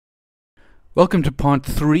Welcome to part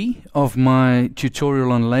 3 of my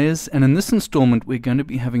tutorial on layers, and in this installment we're going to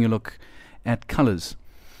be having a look at colors.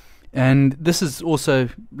 And this is also,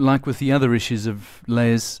 like with the other issues of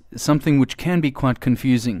layers, something which can be quite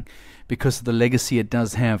confusing because of the legacy it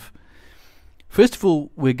does have. First of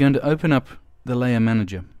all, we're going to open up the layer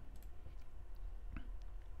manager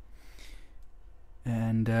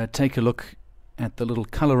and take a look at the little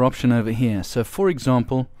color option over here. So for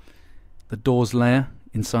example, the doors layer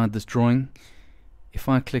inside this drawing, if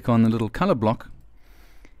I click on the little color block,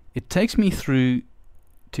 it takes me through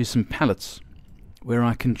to some palettes where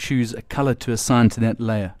I can choose a color to assign to that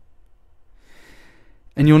layer.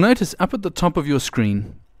 And you'll notice up at the top of your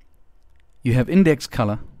screen you have index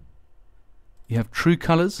color, you have true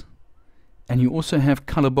colors, and you also have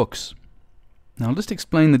color books. Now I'll just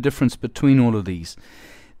explain the difference between all of these.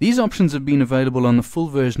 These options have been available on the full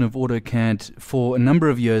version of AutoCAD for a number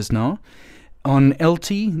of years now. On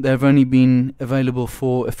LT, they've only been available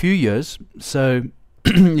for a few years, so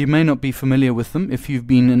you may not be familiar with them if you've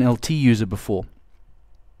been an LT user before.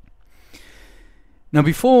 Now,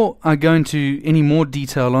 before I go into any more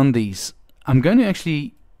detail on these, I'm going to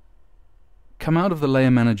actually come out of the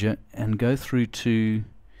Layer Manager and go through to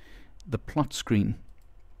the plot screen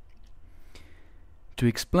to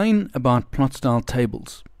explain about plot style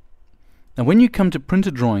tables. Now, when you come to print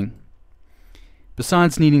a drawing,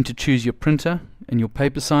 besides needing to choose your printer and your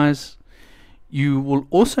paper size, you will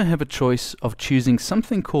also have a choice of choosing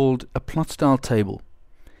something called a plot style table.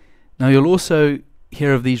 Now you'll also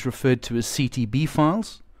hear of these referred to as CTB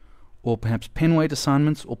files, or perhaps pen weight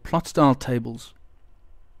assignments, or plot style tables.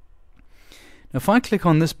 Now if I click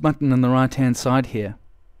on this button on the right hand side here,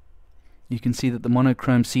 you can see that the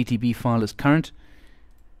monochrome CTB file is current.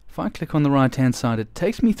 If I click on the right hand side, it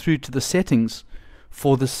takes me through to the settings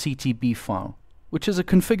for the CTB file, which is a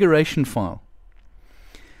configuration file.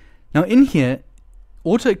 Now in here,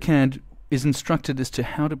 AutoCAD is instructed as to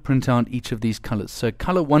how to print out each of these colors. So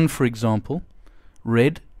color 1, for example,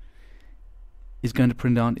 red, is going to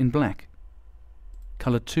print out in black.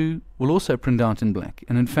 Color 2 will also print out in black.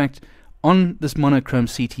 And in fact, on this monochrome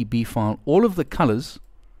CTB file, all of the colors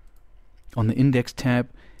on the index tab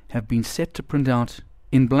have been set to print out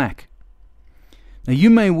in black. Now you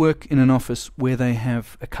may work in an office where they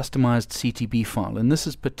have a customized CTB file, and this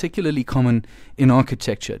is particularly common in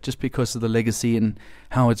architecture just because of the legacy and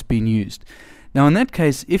how it's been used. Now in that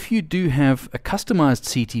case, if you do have a customized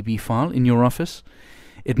CTB file in your office,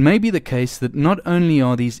 it may be the case that not only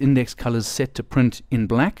are these index colors set to print in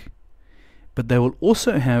black, but they will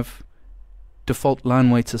also have default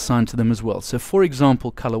line weights assigned to them as well. So for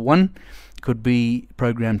example, color 1 could be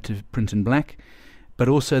programmed to print in black, but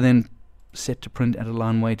also then set to print at a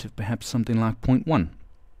line weight of perhaps something like 0.1.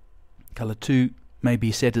 Color 2 may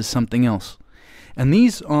be set as something else. And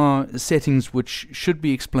these are settings which should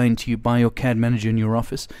be explained to you by your CAD manager in your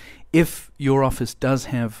office if your office does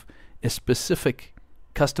have a specific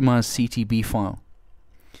customized CTB file.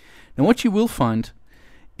 Now what you will find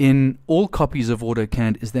in all copies of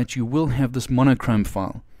AutoCAD is that you will have this monochrome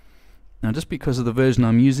file. Now just because of the version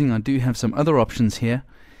I'm using, I do have some other options here,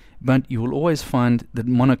 but you will always find that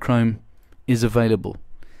monochrome is available.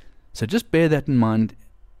 So just bear that in mind.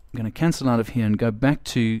 I'm going to cancel out of here and go back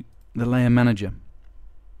to the Layer Manager.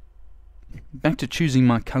 Back to choosing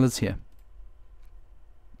my colors here.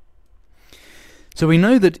 So we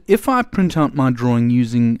know that if I print out my drawing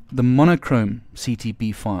using the monochrome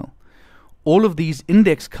CTB file, all of these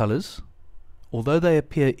index colors, although they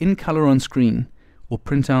appear in color on screen, will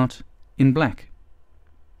print out in black.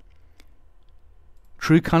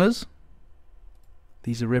 True colors,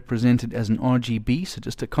 these are represented as an RGB, so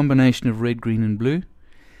just a combination of red, green and blue.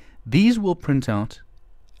 These will print out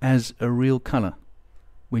as a real color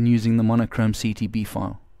when using the monochrome CTB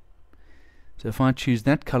file. So if I choose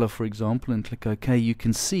that color, for example, and click OK, you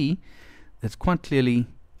can see that's quite clearly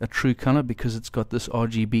a true color because it's got this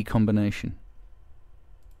RGB combination.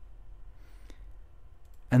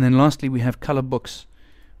 And then lastly, we have color books.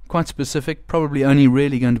 Quite specific, probably only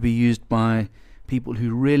really going to be used by people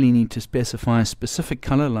who really need to specify a specific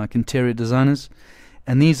color, like interior designers.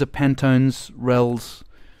 And these are Pantones, Rels,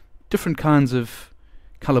 different kinds of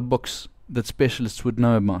color books that specialists would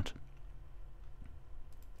know about.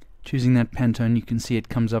 Choosing that Pantone, you can see it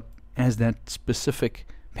comes up as that specific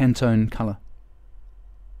Pantone color.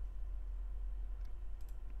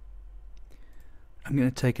 I'm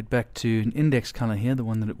going to take it back to an index color here, the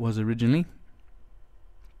one that it was originally.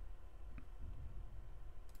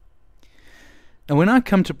 Now when I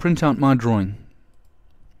come to print out my drawing,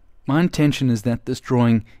 my intention is that this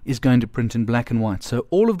drawing is going to print in black and white. So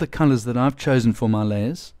all of the colors that I've chosen for my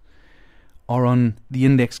layers are on the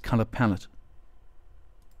index color palette.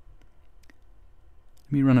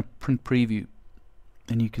 Let me run a print preview,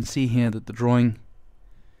 and you can see here that the drawing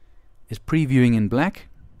is previewing in black.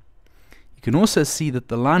 You can also see that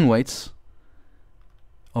the line weights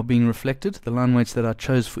are being reflected, the line weights that I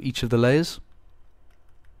chose for each of the layers.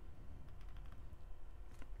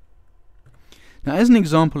 Now, as an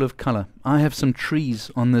example of color, I have some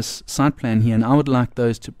trees on this site plan here, and I would like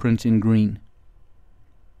those to print in green.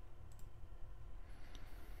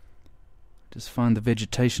 Just find the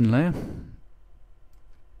vegetation layer,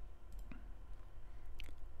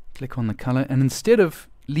 click on the color, and instead of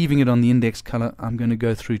leaving it on the index color, I'm going to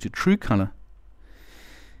go through to true color.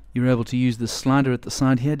 You're able to use the slider at the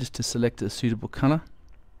side here just to select a suitable color.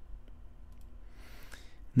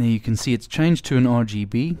 Now you can see it's changed to an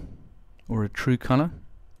RGB, or a true color.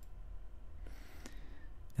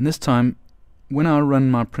 And this time, when I run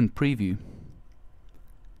my print preview,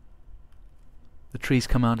 the trees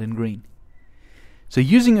come out in green. So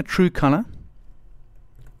using a true color,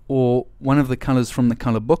 or one of the colors from the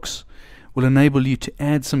color books, will enable you to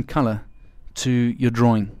add some color to your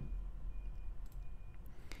drawing.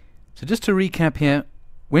 So just to recap here,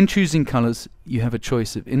 when choosing colors, you have a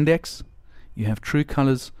choice of index, you have true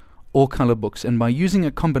colors, or color books, and by using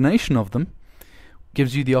a combination of them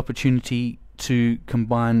gives you the opportunity to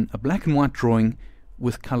combine a black and white drawing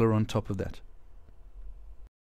with color on top of that.